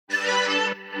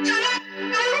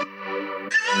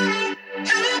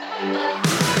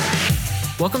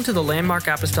Welcome to the Landmark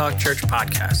Apostolic Church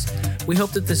podcast. We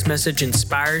hope that this message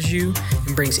inspires you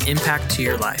and brings impact to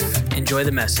your life. Enjoy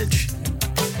the message.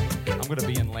 I'm going to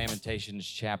be in Lamentations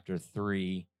chapter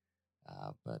 3,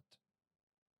 but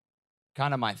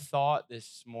kind of my thought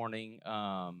this morning,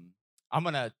 I'm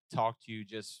going to talk to you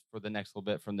just for the next little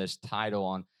bit from this title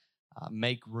on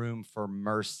Make Room for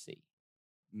Mercy.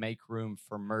 Make room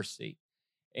for mercy.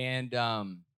 And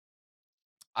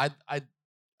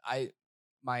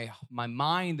my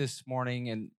mind this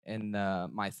morning and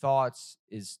my thoughts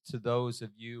is to those of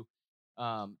you,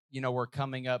 we're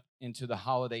coming up into the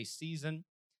holiday season,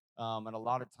 and a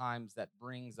lot of times that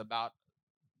brings about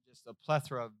just a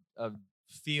plethora of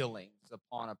feelings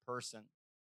upon a person.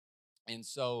 And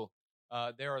so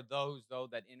there are those, though,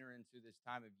 that enter into this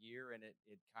time of year, and it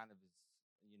kind of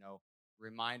is,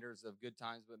 reminders of good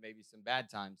times, but maybe some bad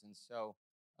times. And so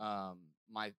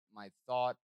my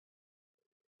thought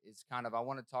is kind of, I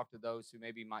want to talk to those who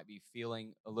maybe might be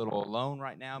feeling a little alone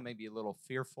right now, maybe a little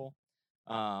fearful.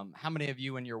 How many of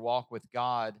you in your walk with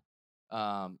God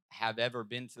have ever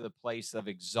been to the place of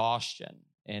exhaustion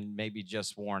and maybe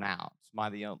just worn out? Am I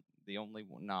the only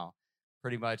one? No,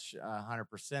 pretty much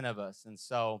 100% of us. And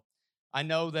so I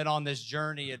know that on this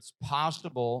journey, it's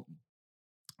possible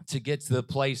to get to the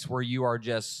place where you are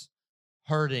just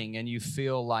hurting and you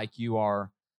feel like you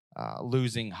are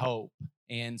losing hope.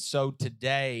 And so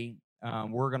today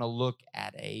we're going to look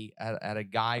at a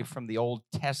guy from the Old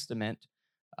Testament.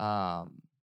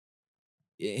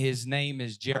 His name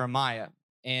is Jeremiah,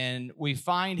 and we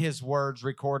find his words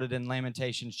recorded in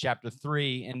Lamentations chapter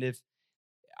 3. And if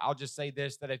I'll just say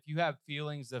this, that if you have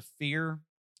feelings of fear,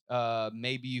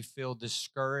 maybe you feel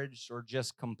discouraged or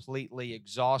just completely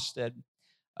exhausted,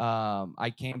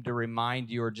 I came to remind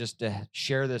you, or just to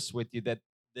share this with you, that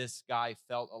this guy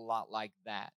felt a lot like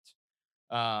that.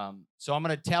 So I'm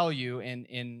going to tell you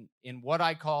in what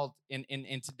I called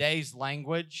in today's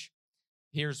language,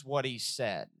 here's what he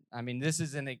said. I mean, this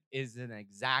isn't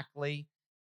exactly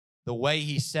the way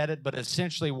he said it, but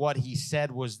essentially what he said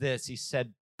was this. He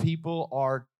said, people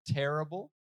are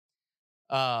terrible.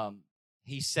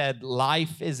 He said,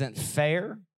 life isn't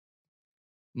fair.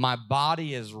 My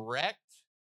body is wrecked,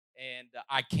 and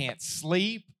I can't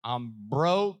sleep. I'm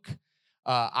broke.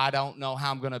 I don't know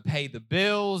how I'm going to pay the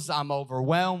bills. I'm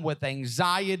overwhelmed with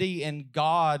anxiety, and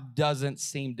God doesn't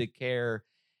seem to care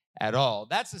at all.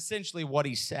 That's essentially what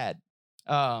he said.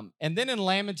 And then in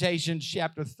Lamentations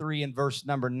chapter 3 and verse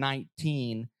number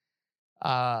 19,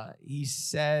 he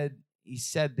said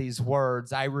these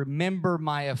words, I remember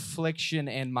my affliction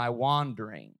and my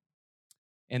wandering,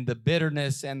 and the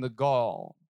bitterness and the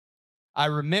gall. I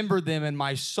remember them, and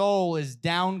my soul is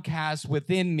downcast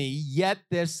within me. Yet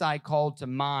this I call to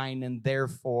mind, and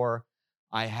therefore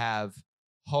I have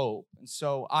hope. And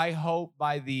so I hope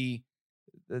by the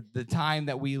time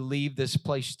that we leave this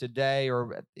place today,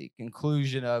 or at the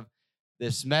conclusion of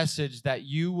this message, that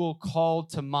you will call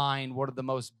to mind one of the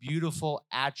most beautiful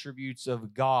attributes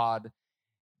of God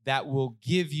that will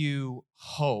give you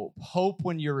hope. Hope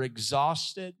when you're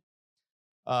exhausted,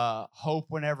 hope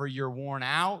whenever you're worn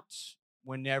out,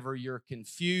 whenever you're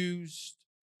confused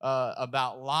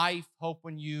about life, hope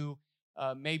when you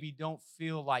maybe don't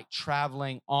feel like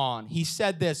traveling on. He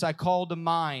said this, I call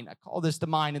this to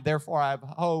mind, and therefore I have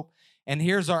hope. And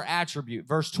here's our attribute,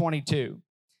 verse 22.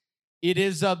 It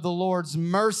is of the Lord's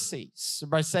mercies,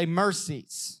 everybody say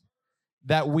mercies,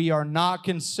 that we are not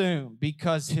consumed,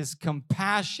 because his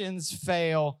compassions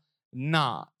fail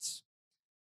not.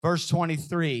 Verse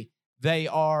 23, they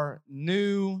are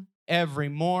new every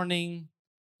morning.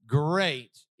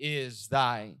 Great is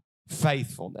thy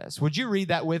faithfulness. Would you read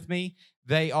that with me?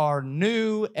 They are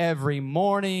new every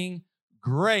morning.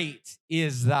 Great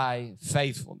is thy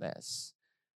faithfulness.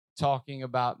 Talking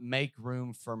about make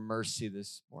room for mercy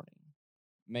this morning.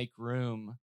 Make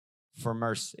room for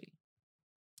mercy.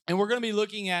 And we're going to be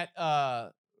looking at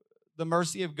the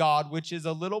mercy of God, which is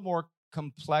a little more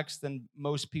complex than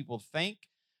most people think.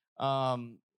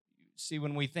 See,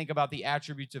 when we think about the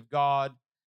attributes of God,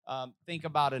 think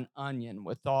about an onion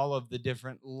with all of the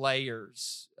different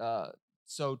layers.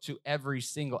 So to every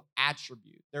single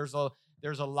attribute, there's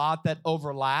a lot that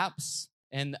overlaps,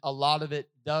 and a lot of it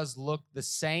does look the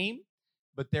same,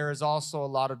 but there is also a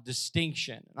lot of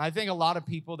distinction. And I think a lot of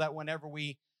people, that whenever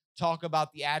we talk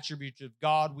about the attributes of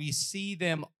God, we see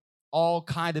them all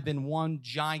kind of in one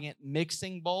giant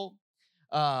mixing bowl.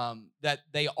 That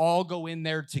they all go in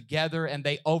there together and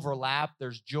they overlap.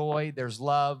 There's joy, there's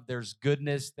love, there's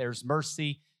goodness, there's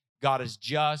mercy. God is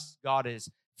just, God is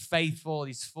faithful,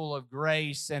 he's full of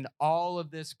grace, and all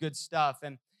of this good stuff.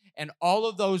 And all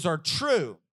of those are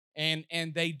true.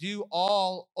 and they do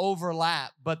all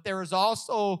overlap, but there is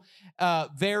also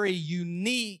very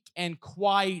unique and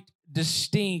quite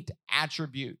distinct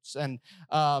attributes. And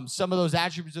some of those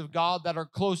attributes of God that are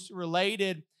closely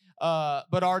related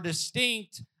but are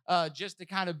distinct, just to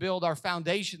kind of build our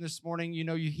foundation this morning.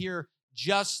 You hear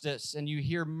justice and you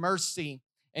hear mercy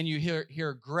and you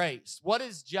hear grace. What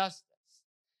is justice?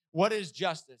 What is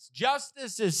justice?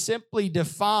 Justice is simply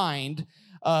defined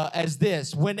as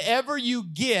this: whenever you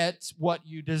get what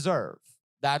you deserve.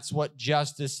 That's what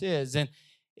justice is. And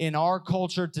in our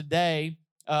culture today,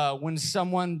 when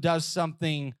someone does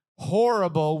something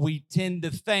horrible, we tend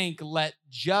to think, let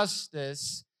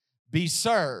justice be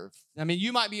served. I mean,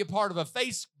 you might be a part of a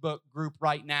Facebook group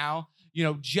right now,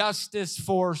 justice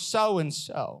for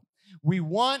so-and-so. We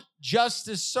want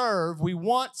justice served. We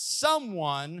want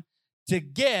someone to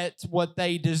get what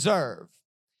they deserve.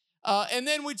 And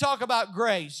then we talk about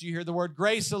grace. You hear the word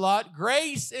grace a lot.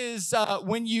 Grace is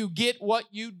when you get what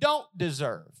you don't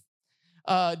deserve.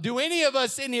 Do any of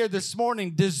us in here this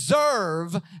morning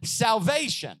deserve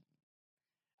salvation?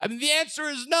 I mean, the answer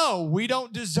is no. We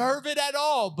don't deserve it at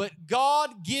all, but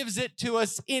God gives it to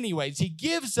us anyways. He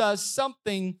gives us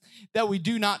something that we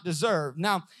do not deserve.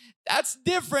 Now, that's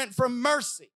different from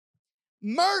mercy.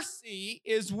 Mercy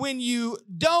is when you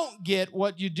don't get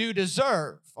what you do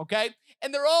deserve, okay?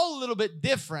 And they're all a little bit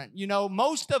different.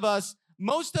 Most of us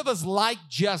like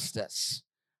justice,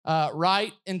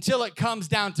 right? Until it comes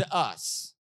down to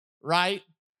us, right?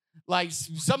 Like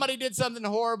somebody did something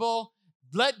horrible.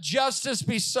 Let justice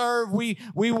be served. We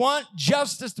want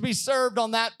justice to be served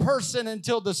on that person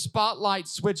until the spotlight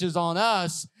switches on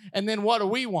us. And then what do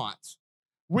we want?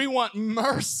 We want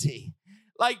mercy.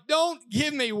 Like, don't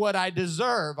give me what I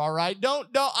deserve, all right? Don't.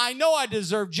 I know I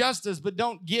deserve justice, but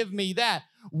don't give me that.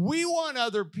 We want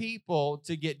other people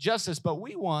to get justice, but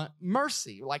we want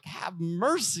mercy. Like, have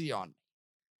mercy on me.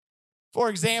 For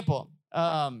example,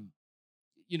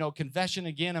 confession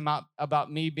again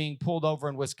about me being pulled over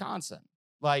in Wisconsin.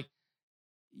 Like,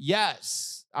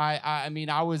 yes, I mean,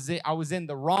 I was in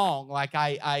the wrong. Like,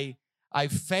 I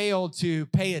failed to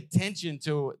pay attention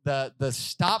to the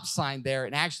stop sign there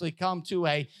and actually come to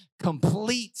a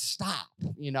complete stop.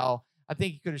 I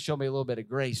think you could have shown me a little bit of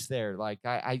grace there. Like,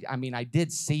 I mean, I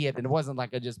did see it, and it wasn't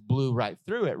like I just blew right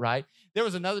through it, right? There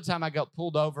was another time I got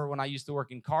pulled over when I used to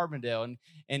work in Carbondale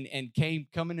and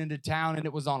coming into town, and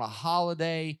it was on a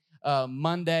holiday,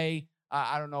 Monday.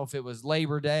 I don't know if it was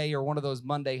Labor Day or one of those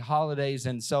Monday holidays.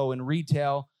 And so in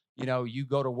retail, you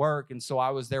go to work. And so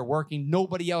I was there working.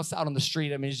 Nobody else out on the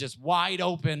street. I mean, it's just wide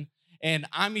open. And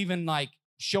I'm even like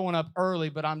showing up early,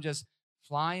 but I'm just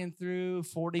flying through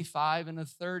 45 and a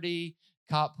 30.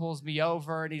 Cop pulls me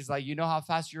over and he's like, you know how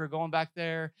fast you were going back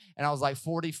there? And I was like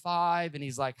 45. And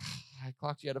he's like, I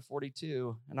clocked you at a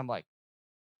 42. And I'm like,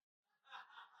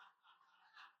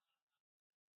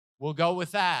 we'll go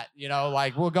with that,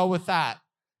 we'll go with that.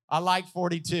 I like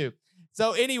 42.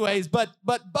 So anyways, but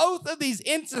both of these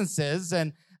instances,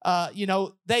 and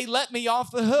they let me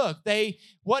off the hook.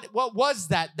 What was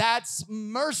that? That's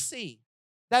mercy.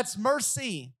 That's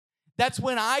mercy. That's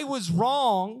when I was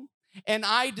wrong and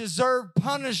I deserved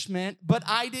punishment, but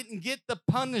I didn't get the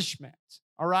punishment.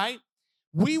 All right?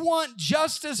 We want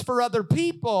justice for other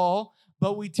people,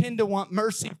 but we tend to want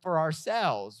mercy for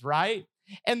ourselves, right?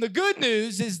 And the good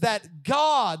news is that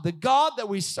God, the God that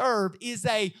we serve, is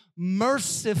a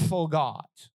merciful God.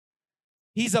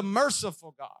 He's a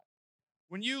merciful God.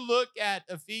 When you look at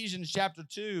Ephesians chapter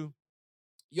 2,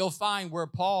 you'll find where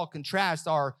Paul contrasts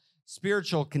our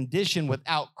spiritual condition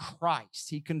without Christ.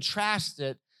 He contrasts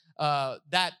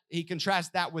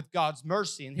that with God's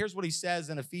mercy. And here's what he says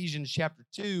in Ephesians chapter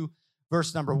 2,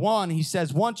 verse number 1. He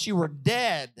says, once you were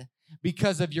dead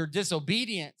because of your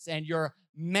disobedience and your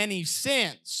many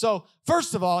sins. So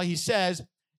first of all, he says,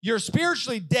 you're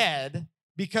spiritually dead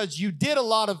because you did a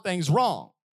lot of things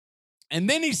wrong. And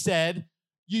then he said,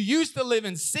 you used to live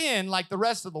in sin like the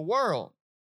rest of the world,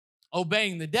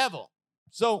 obeying the devil.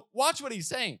 So watch what he's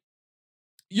saying.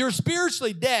 You're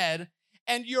spiritually dead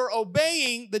and you're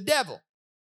obeying the devil.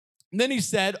 And then he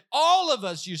said, all of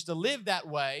us used to live that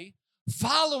way,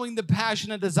 following the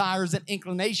passionate desires and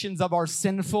inclinations of our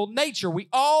sinful nature. We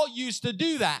all used to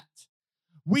do that.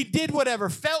 We did whatever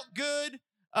felt good,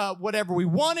 whatever we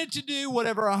wanted to do,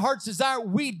 whatever our hearts desire,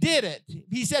 we did it.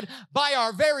 He said, by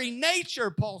our very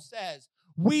nature, Paul says,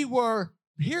 we were,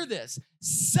 hear this,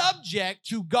 subject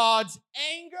to God's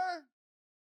anger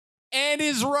and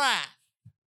his wrath,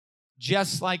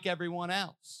 just like everyone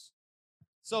else.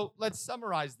 So let's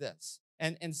summarize this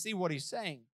and see what he's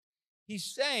saying. He's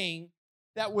saying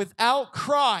that without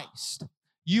Christ,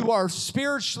 you are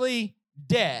spiritually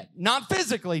dead. Not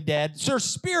physically dead, you're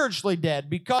spiritually dead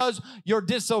because your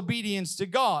disobedience to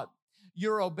God.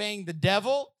 You're obeying the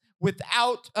devil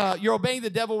without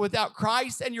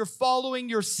Christ, and you're following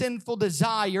your sinful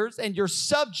desires, and you're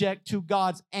subject to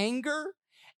God's anger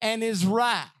and his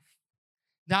wrath.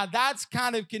 Now that's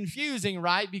kind of confusing,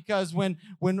 right? Because when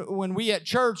we at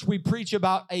church, we preach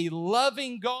about a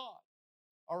loving God,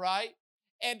 all right?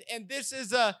 And this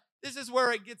is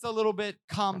where it gets a little bit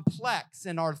complex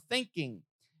in our thinking.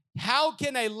 How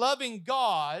can a loving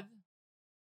God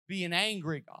be an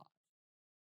angry God?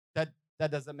 That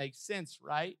doesn't make sense,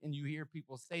 right? And you hear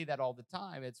people say that all the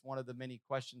time. It's one of the many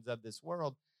questions of this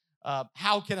world.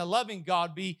 How can a loving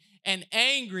God be an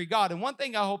angry God? And one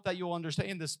thing I hope that you'll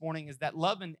understand this morning is that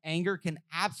love and anger can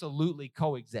absolutely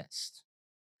coexist.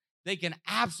 They can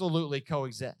absolutely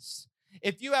coexist.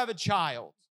 If you have a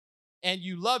child and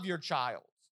you love your child,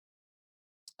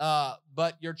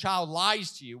 but your child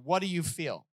lies to you, what do you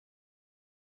feel?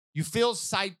 You feel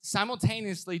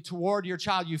simultaneously toward your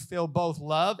child, you feel both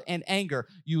love and anger.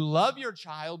 You love your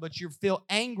child, but you feel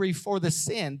angry for the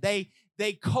sin. They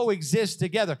coexist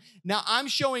together. Now, I'm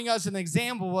showing us an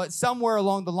example, but somewhere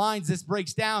along the lines, this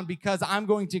breaks down because I'm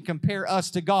going to compare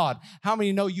us to God. How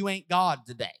many know you ain't God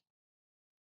today?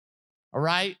 All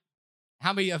right?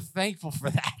 How many are thankful for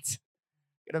that?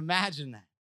 You can imagine that.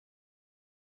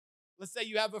 Let's say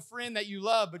you have a friend that you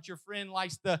love, but your friend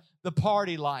likes the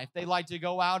party life. They like to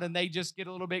go out and they just get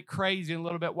a little bit crazy and a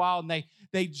little bit wild, and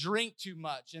they drink too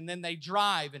much, and then they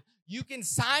drive. And you can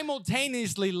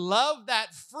simultaneously love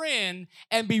that friend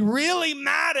and be really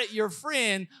mad at your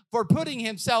friend for putting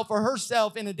himself or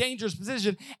herself in a dangerous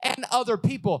position and other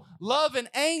people. Love and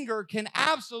anger can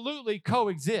absolutely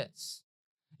coexist.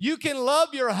 You can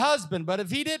love your husband, but if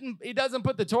he doesn't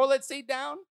put the toilet seat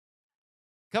down,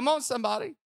 come on,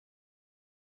 somebody.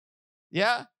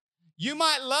 Yeah? You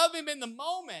might love him in the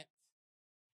moment,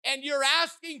 and you're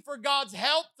asking for God's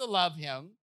help to love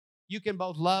him. You can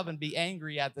both love and be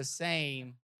angry at the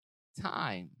same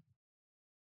time.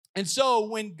 And so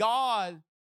when God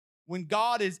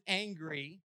is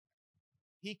angry,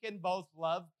 he can both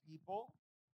love people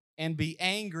and be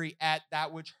angry at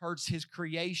that which hurts his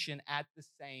creation at the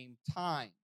same time.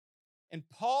 And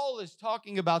Paul is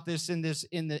talking about this in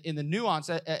the nuance.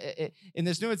 In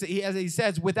this nuance, he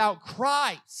says, without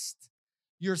Christ,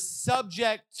 you're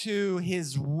subject to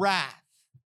his wrath.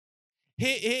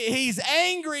 He's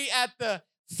angry at the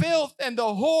filth and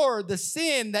the horror, the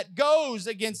sin that goes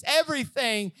against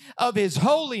everything of his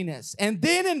holiness. And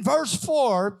then in verse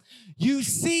 4, you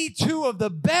see two of the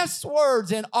best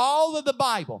words in all of the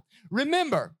Bible.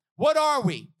 Remember, what are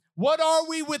we? What are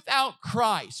we without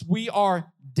Christ? We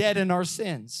are dead in our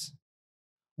sins.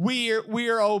 We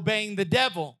are obeying the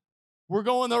devil. We're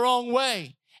going the wrong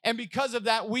way. And because of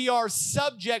that, we are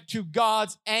subject to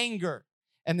God's anger.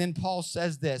 And then Paul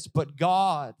says this, but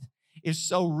God is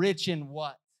so rich in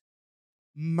what?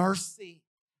 Mercy.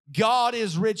 God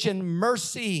is rich in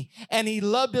mercy. And he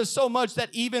loved us so much that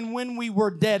even when we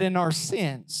were dead in our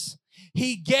sins,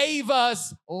 he gave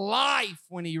us life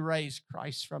when he raised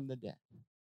Christ from the dead.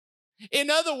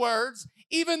 In other words,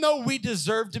 even though we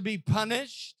deserve to be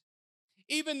punished,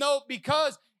 even though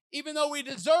we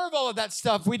deserve all of that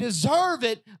stuff, we deserve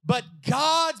it, but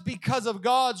because of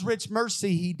God's rich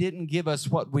mercy, he didn't give us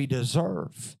what we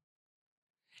deserve.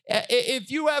 If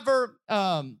you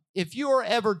are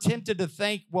ever tempted to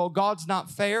think, well, God's not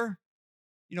fair,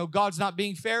 God's not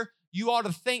being fair, you ought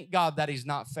to thank God that he's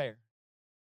not fair.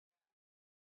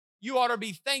 You ought to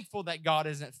be thankful that God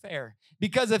isn't fair.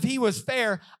 Because if he was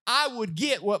fair, I would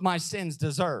get what my sins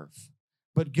deserve.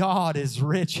 But God is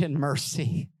rich in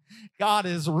mercy. God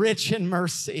is rich in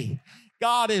mercy.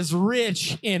 God is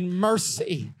rich in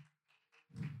mercy.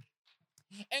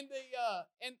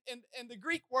 And the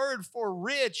Greek word for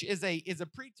rich is a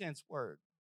pretense word.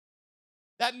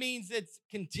 That means it's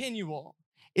continual.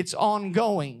 It's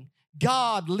ongoing.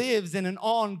 God lives in an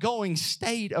ongoing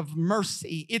state of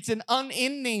mercy. It's an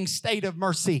unending state of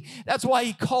mercy. That's why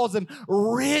he calls him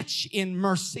rich in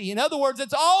mercy. In other words,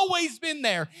 it's always been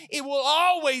there. It will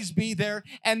always be there.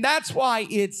 And that's why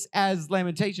it's, as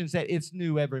Lamentations said, it's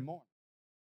new every morning.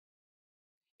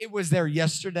 It was there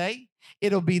yesterday.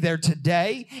 It'll be there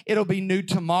today. It'll be new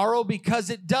tomorrow because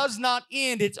it does not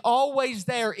end. It's always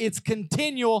there. It's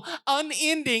continual,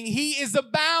 unending. He is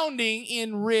abounding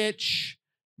in rich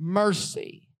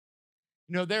mercy.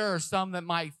 There are some that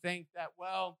might think that,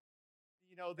 well,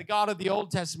 the God of the Old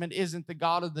Testament isn't the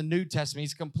God of the New Testament.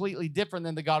 He's completely different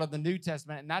than the God of the New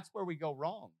Testament, and that's where we go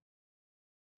wrong.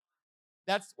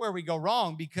 That's where we go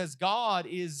wrong because God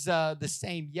is the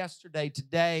same yesterday,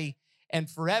 today, and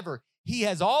forever. He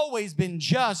has always been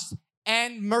just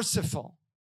and merciful.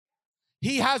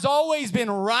 He has always been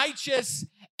righteous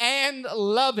and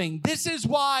loving. This is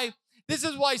why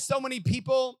so many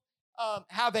people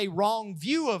have a wrong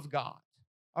view of God.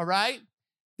 All right?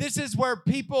 This is where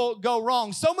people go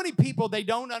wrong. So many people, they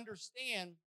don't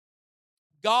understand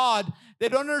God. They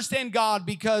don't understand God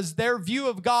because their view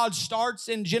of God starts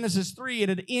in Genesis 3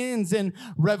 and it ends in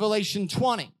Revelation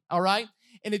 20. All right?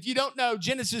 And if you don't know,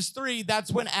 Genesis 3,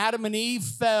 that's when Adam and Eve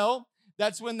fell.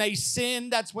 That's when they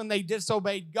sinned. That's when they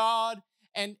disobeyed God.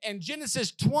 And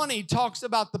Genesis 20 talks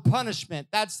about the punishment.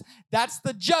 That's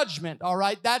the judgment, all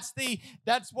right? That's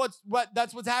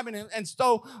what's happening. And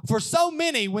so for so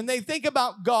many, when they think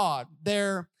about God,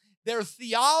 their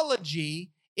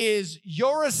theology is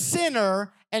you're a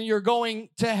sinner and you're going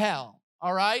to hell,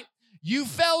 all right? You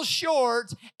fell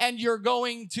short and you're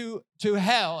going to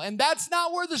hell. And that's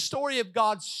not where the story of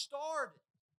God started,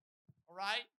 all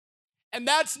right? And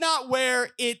that's not where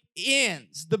it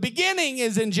ends. The beginning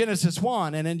is in Genesis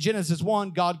 1. And in Genesis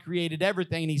 1, God created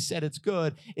everything. And he said, it's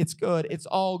good, it's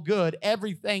all good.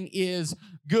 Everything is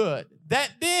good.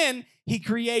 Then he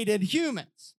created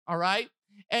humans, all right?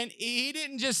 And he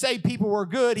didn't just say people were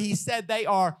good. He said they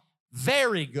are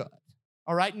very good,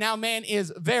 all right? Now man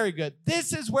is very good.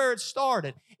 This is where it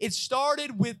started. It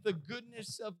started with the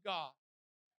goodness of God.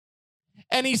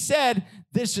 And he said,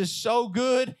 this is so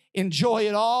good. Enjoy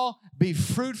it all. Be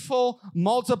fruitful.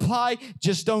 Multiply.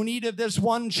 Just don't eat of this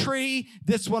one tree.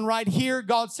 This one right here.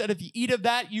 God said, if you eat of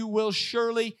that, you will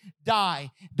surely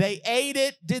die. They ate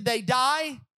it. Did they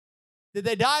die? Did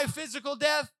they die of physical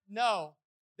death? No.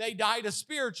 They died a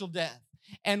spiritual death.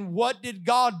 And what did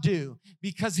God do?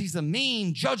 Because he's a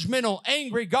mean, judgmental,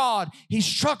 angry God, he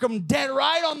struck them dead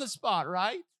right on the spot,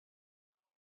 right?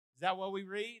 Is that what we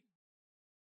read?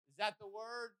 Is that the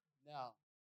word?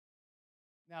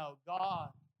 No,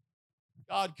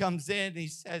 God comes in and he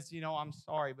says, I'm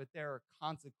sorry, but there are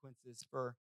consequences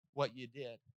for what you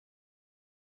did.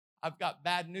 I've got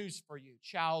bad news for you.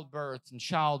 Childbirth and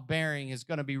childbearing is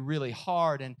going to be really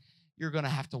hard, and you're going to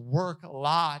have to work a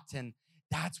lot, and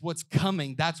that's what's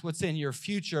coming. That's what's in your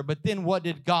future. But then what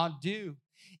did God do?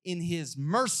 In his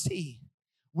mercy,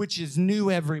 which is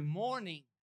new every morning,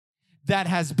 that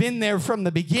has been there from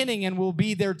the beginning and will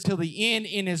be there till the end.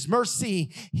 In his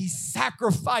mercy, he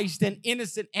sacrificed an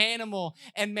innocent animal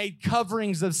and made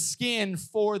coverings of skin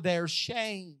for their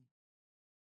shame.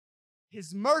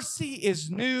 His mercy is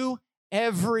new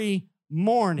every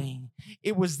morning.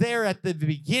 It was there at the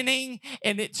beginning,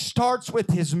 and it starts with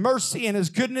his mercy and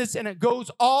his goodness, and it goes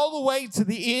all the way to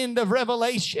the end of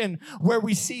Revelation, where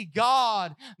we see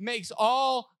God makes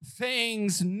all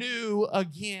things new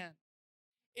again.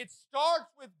 It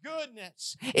starts with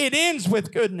goodness. It ends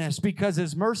with goodness because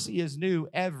his mercy is new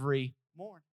every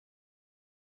morning.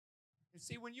 You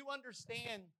see, when you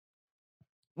understand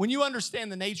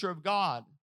the nature of God,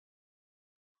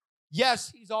 yes,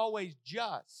 he's always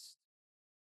just,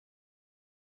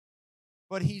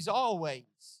 but he's always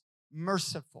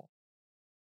merciful.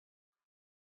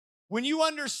 When you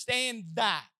understand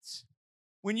that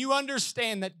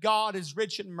God is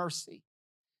rich in mercy,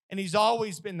 and he's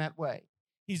always been that way,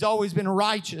 he's always been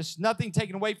righteous, nothing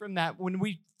taken away from that. When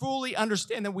we fully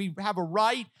understand that we have a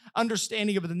right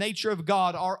understanding of the nature of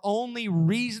God, our only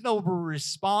reasonable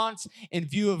response in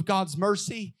view of God's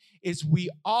mercy is we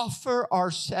offer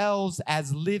ourselves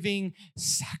as living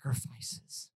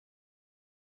sacrifices.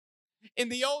 In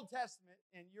the Old Testament,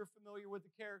 and you're familiar with the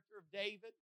character of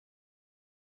David,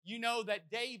 you know that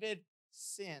David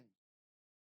sinned.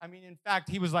 In fact,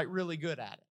 he was really good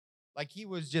at it. He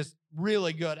was just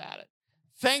really good at it.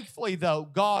 Thankfully, though,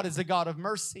 God is a God of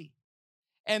mercy.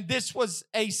 And this was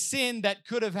a sin that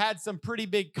could have had some pretty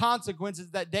big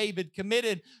consequences that David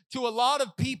committed to a lot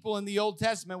of people in the Old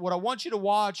Testament. What I want you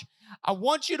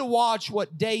to watch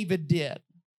what David did.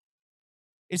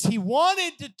 Is he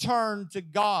wanted to turn to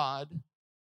God,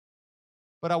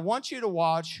 but I want you to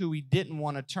watch who he didn't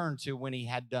want to turn to when he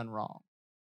had done wrong.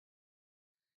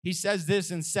 He says this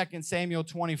in 2 Samuel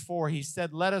 24. He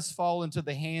said, let us fall into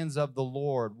the hands of the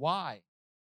Lord. Why?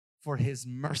 For his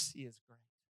mercy is great.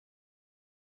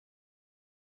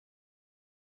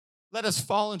 Let us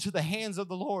fall into the hands of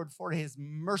the Lord, for his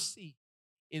mercy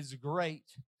is great.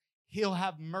 He'll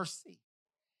have mercy.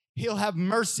 He'll have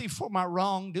mercy for my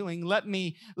wrongdoing. Let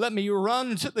me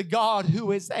run to the God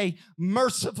who is a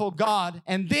merciful God.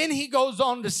 And then he goes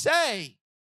on to say,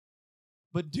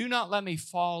 but do not let me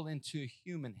fall into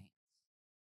human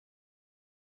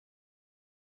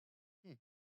hands.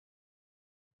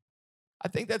 I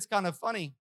think that's kind of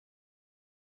funny.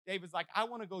 David's like, I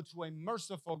want to go to a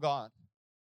merciful God.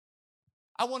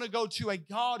 I want to go to a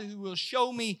God who will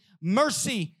show me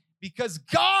mercy. Because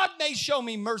God may show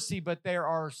me mercy, but there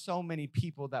are so many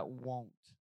people that won't.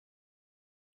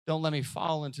 Don't let me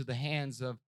fall into the hands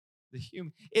of the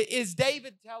human. Is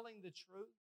David telling the truth?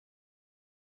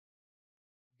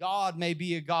 God may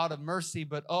be a God of mercy,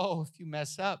 but oh, if you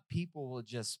mess up, people will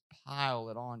just pile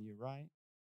it on you, right?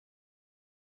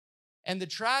 And the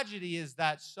tragedy is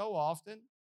that so often,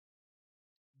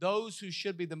 those who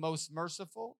should be the most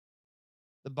merciful,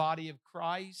 the body of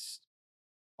Christ,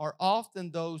 are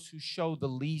often those who show the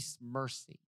least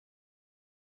mercy.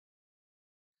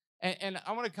 And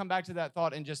I want to come back to that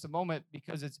thought in just a moment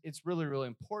because it's really, really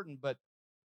important. But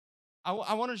I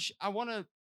want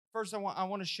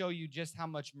to show you just how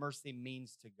much mercy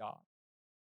means to God.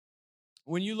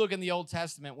 When you look in the Old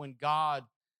Testament, when God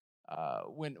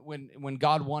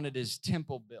wanted his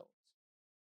temple built,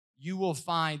 you will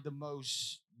find the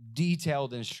most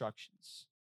detailed instructions.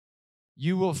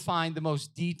 You will find the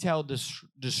most detailed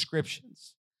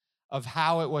descriptions of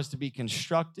how it was to be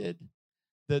constructed.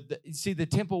 The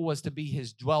temple was to be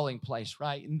his dwelling place,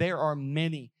 right? And there are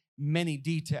many, many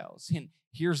details. And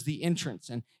here's the entrance,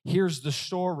 and here's the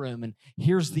storeroom, and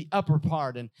here's the upper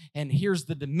part, and here's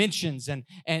the dimensions, and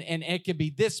it could be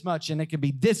this much, and it could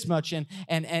be this much, and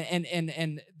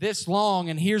this long,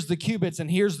 and here's the cubits,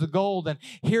 and here's the gold, and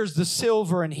here's the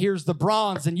silver, and here's the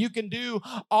bronze, and you can do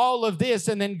all of this.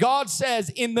 And then God says,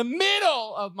 in the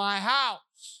middle of my house,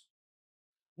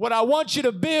 what I want you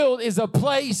to build is a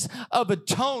place of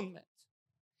atonement.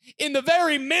 In the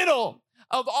very middle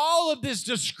of all of this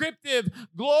descriptive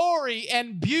glory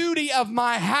and beauty of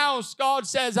my house, God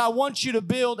says, I want you to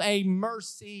build a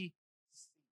mercy seat.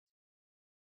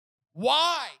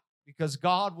 Why? Because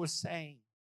God was saying,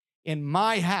 in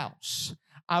my house,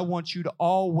 I want you to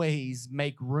always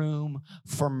make room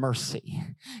for mercy.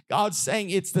 God's saying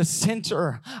it's the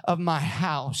center of my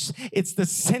house. It's the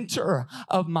center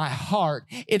of my heart.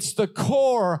 It's the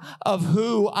core of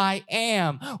who I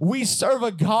am. We serve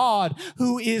a God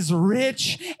who is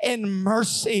rich in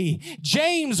mercy.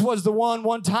 James was the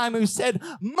one time who said,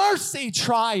 mercy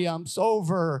triumphs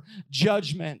over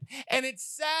judgment. And it's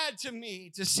sad to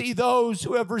me to see those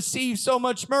who have received so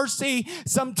much mercy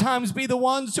sometimes be the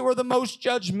ones who are the most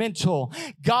judgmental.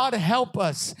 God help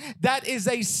us. That is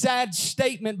a sad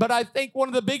statement, but I think one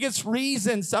of the biggest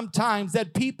reasons sometimes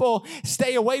that people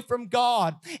stay away from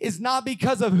God is not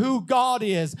because of who God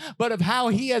is, but of how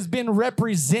he has been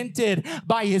represented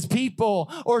by his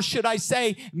people, or should I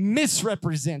say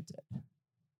misrepresented.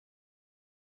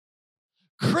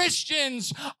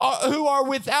 Christians who are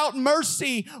without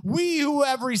mercy, we who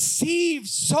have received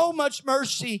so much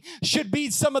mercy should be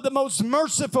some of the most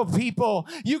merciful people.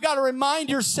 You got to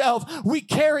remind yourself, we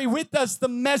carry with us the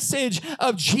message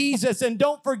of Jesus, and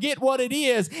don't forget what it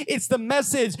is. It's the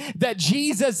message that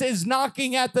Jesus is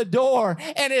knocking at the door,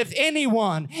 and if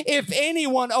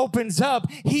anyone opens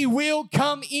up, he will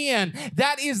come in.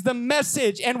 That is the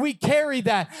message, and we carry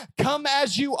that. Come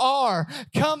as you are.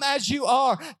 Come as you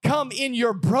are. Come in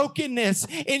your brokenness,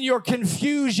 in your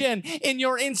confusion, in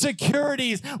your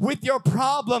insecurities, with your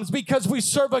problems, because we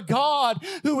serve a God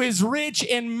who is rich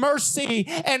in mercy,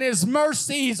 and his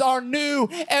mercies are new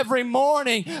every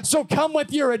morning. So come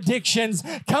with your addictions,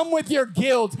 come with your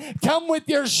guilt, come with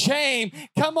your shame.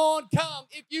 Come on, come.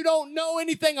 If you don't know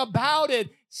anything about it,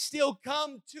 still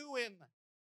come to him.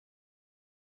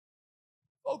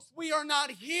 Folks, we are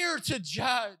not here to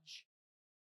judge.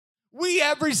 We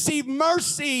have received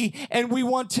mercy, and we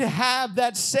want to have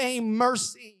that same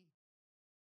mercy.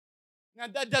 Now,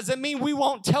 that doesn't mean we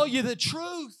won't tell you the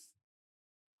truth.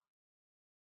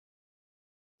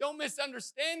 Don't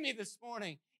misunderstand me this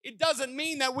morning. It doesn't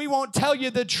mean that we won't tell you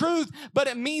the truth, but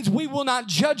it means we will not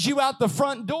judge you out the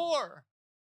front door.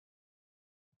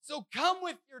 So come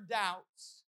with your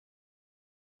doubts.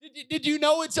 Did you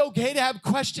know it's okay to have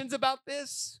questions about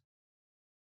this?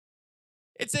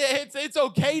 It's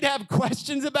okay to have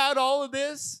questions about all of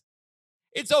this.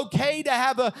 It's okay to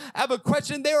have a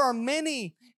question. There are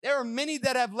many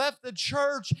that have left the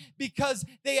church because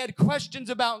they had questions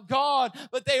about God,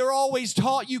 but they are always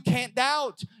taught you can't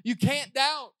doubt. You can't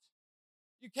doubt.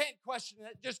 You can't question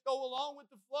it. Just go along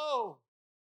with the flow.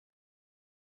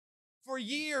 For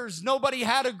years, nobody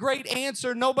had a great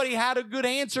answer. Nobody had a good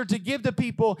answer to give to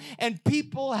people, and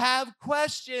people have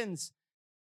questions.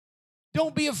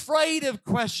 Don't be afraid of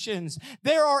questions.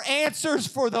 There are answers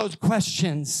for those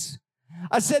questions.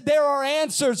 I said there are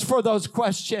answers for those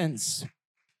questions.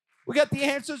 We got the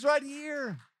answers right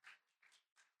here.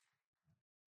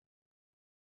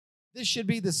 This should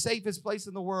be the safest place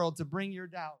in the world to bring your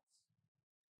doubts,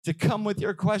 to come with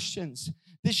your questions.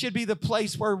 This should be the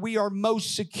place where we are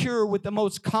most secure with the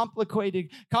most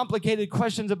complicated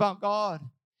questions about God.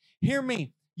 Hear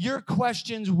me. Your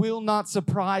questions will not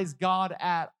surprise God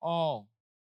at all.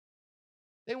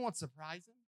 They won't surprise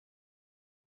him.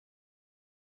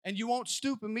 And you won't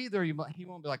stoop him either. He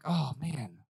won't be like, oh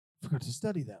man, I forgot to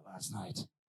study that last night.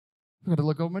 I forgot to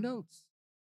look over my notes.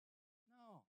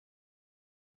 No.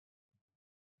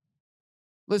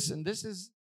 Listen, this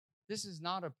is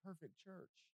not a perfect church.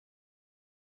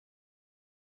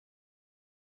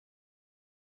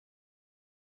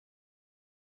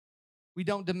 We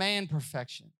don't demand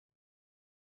perfection.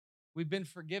 We've been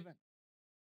forgiven.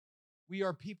 We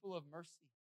are people of mercy.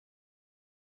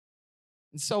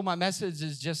 And so my message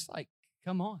is just like,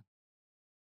 come on,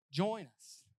 join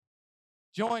us.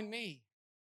 Join me.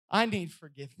 I need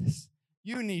forgiveness.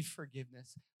 You need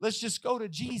forgiveness. Let's just go to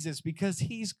Jesus because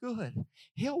he's good.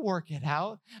 He'll work it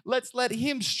out. Let's let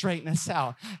him straighten us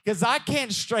out because I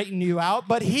can't straighten you out,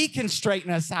 but he can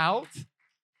straighten us out.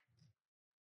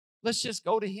 Let's just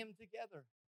go to him together.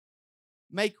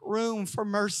 Make room for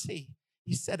mercy.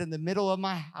 He said, in the middle of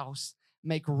my house,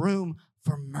 make room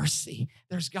for mercy.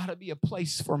 There's got to be a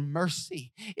place for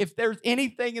mercy. If there's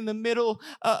anything in the middle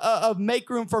of make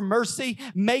room for mercy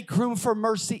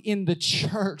in the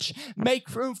church.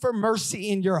 Make room for mercy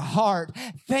in your heart.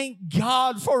 Thank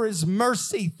God for his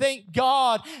mercy. Thank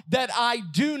God that I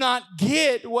do not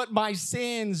get what my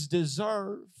sins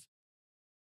deserve.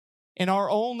 And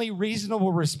our only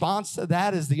reasonable response to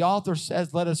that is the author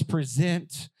says, let us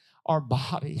present our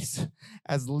bodies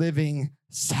as living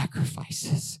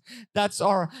sacrifices.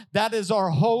 That is our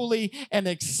holy and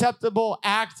acceptable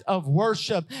act of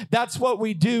worship. That's what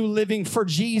we do. Living for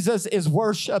Jesus is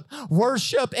worship.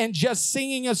 Worship and just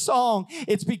singing a song.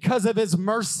 It's because of his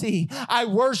mercy. I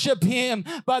worship him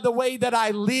by the way that I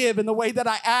live and the way that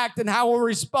I act and how I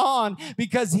respond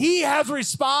because he has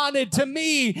responded to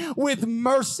me with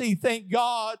mercy. Thank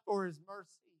God for his mercy.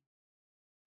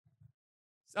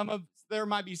 There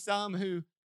might be some who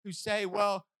say,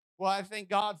 well, I thank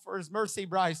God for his mercy,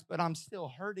 Bryce, but I'm still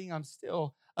hurting. I'm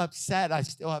still upset. I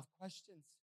still have questions.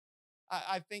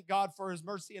 I thank God for his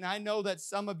mercy. And I know that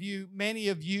many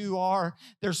of you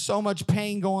there's so much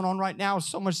pain going on right now,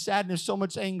 so much sadness, so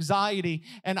much anxiety.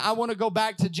 And I want to go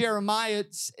back to Jeremiah,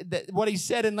 what he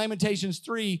said in Lamentations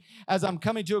 3, as I'm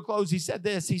coming to a close. He said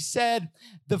this, he said,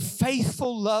 the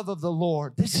faithful love of the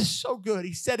Lord. This is so good.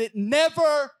 He said, it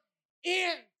never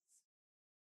ends.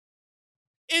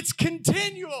 It's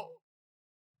continual.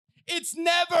 It's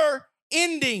never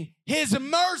ending. His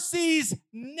mercies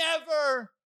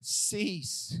never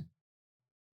cease.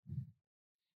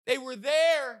 They were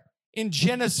there in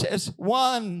Genesis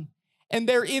 1, and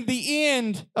they're in the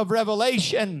end of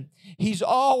Revelation. He's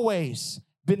always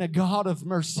been a God of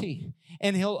mercy,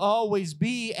 and he'll always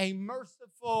be a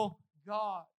merciful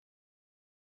God.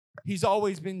 He's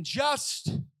always been just,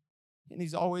 and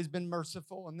he's always been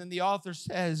merciful. And then the author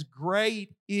says,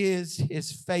 great is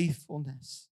his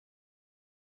faithfulness.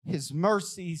 His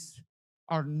mercies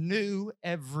are new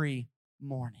every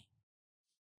morning.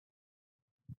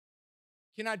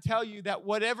 Can I tell you that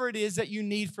whatever it is that you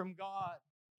need from God,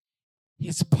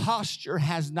 his posture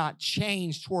has not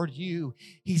changed toward you.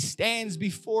 He stands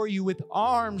before you with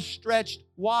arms stretched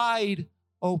wide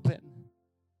open.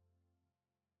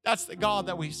 That's the God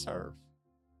that we serve.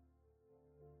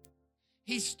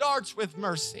 He starts with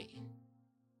mercy.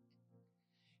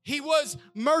 He was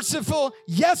merciful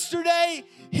yesterday,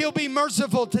 he'll be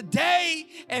merciful today,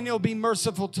 and he'll be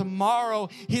merciful tomorrow.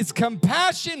 His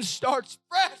compassion starts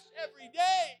fresh every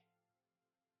day.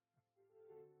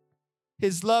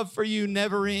 His love for you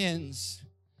never ends.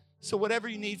 So whatever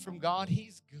you need from God,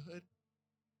 he's good.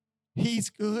 He's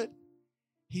good.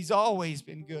 He's always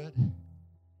been good.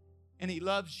 And he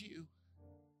loves you.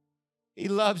 He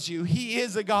loves you. He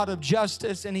is a God of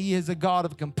justice and he is a God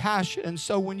of compassion. And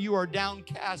so when you are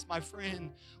downcast, my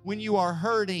friend, when you are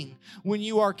hurting, when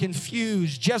you are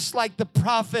confused, just like the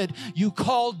prophet, you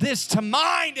call this to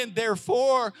mind and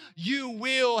therefore you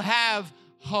will have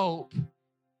hope.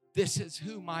 This is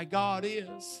who my God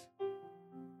is.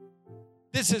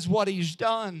 This is what he's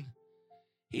done.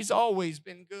 He's always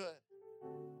been good.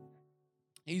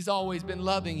 He's always been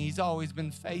loving. He's always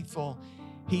been faithful.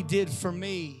 He did for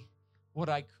me what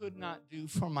I could not do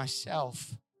for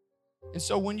myself. And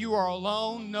so when you are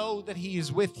alone, know that he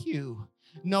is with you.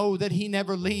 Know that he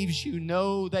never leaves you.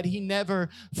 Know that he never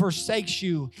forsakes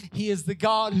you. He is the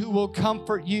God who will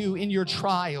comfort you in your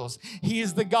trials. He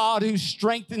is the God who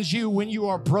strengthens you when you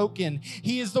are broken.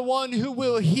 He is the one who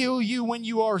will heal you when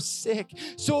you are sick.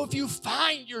 So if you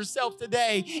find yourself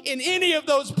today in any of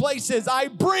those places, I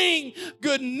bring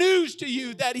good news to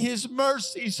you that his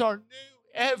mercies are new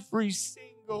every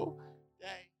single day.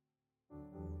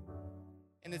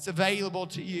 and it's available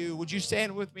to you. Would you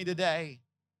stand with me today?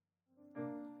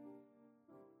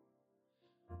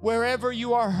 Wherever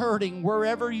you are hurting,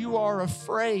 wherever you are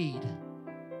afraid,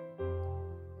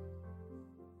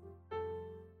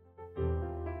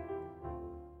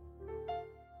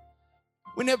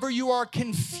 whenever you are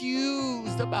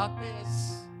confused about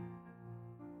this,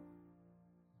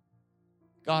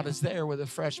 God is there with a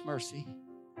fresh mercy.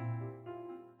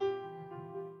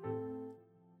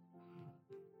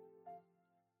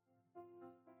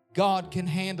 God can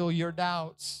handle your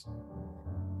doubts.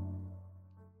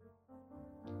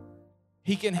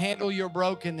 He can handle your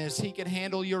brokenness. He can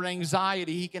handle your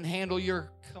anxiety. He can handle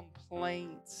your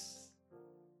complaints.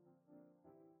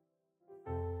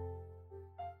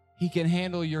 He can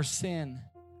handle your sin.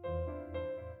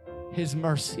 His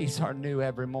mercies are new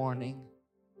every morning.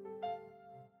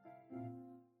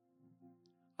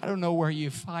 I don't know where you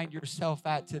find yourself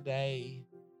at today.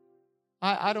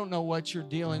 I don't know what you're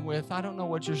dealing with. I don't know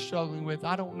what you're struggling with.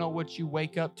 I don't know what you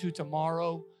wake up to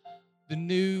tomorrow. The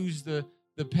news, the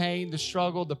pain, the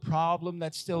struggle, the problem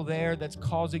that's still there, that's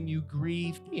causing you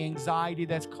grief, the anxiety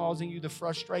that's causing you the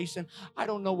frustration. I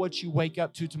don't know what you wake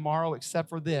up to tomorrow except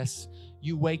for this.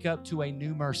 You wake up to a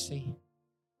new mercy.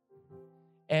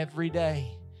 Every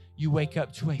day, you wake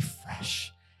up to a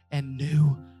fresh and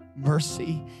new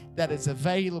mercy that is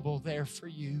available there for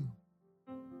you.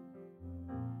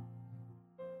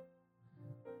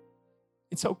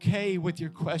 It's okay with your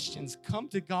questions. Come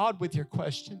to God with your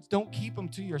questions. Don't keep them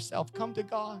to yourself. Come to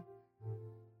God.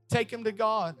 Take them to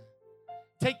God.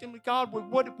 Take them to God with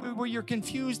where you're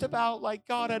confused about, like,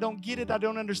 God, I don't get it. I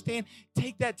don't understand.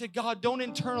 Take that to God. Don't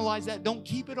internalize that. Don't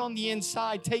keep it on the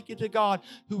inside. Take it to God,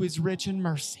 who is rich in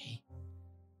mercy,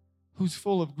 who's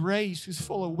full of grace, who's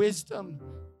full of wisdom.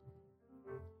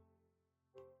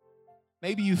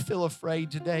 Maybe you feel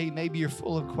afraid today. Maybe you're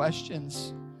full of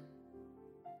questions.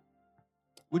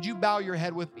 Would you bow your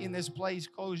head with me in this place?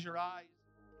 Close your eyes.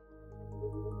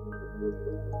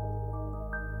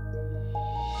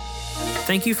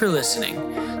 Thank you for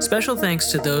listening. Special thanks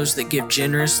to those that give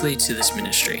generously to this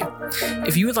ministry.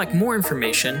 If you would like more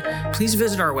information, please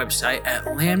visit our website at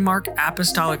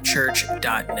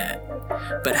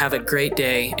landmarkapostolicchurch.net. But have a great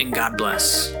day and God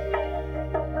bless.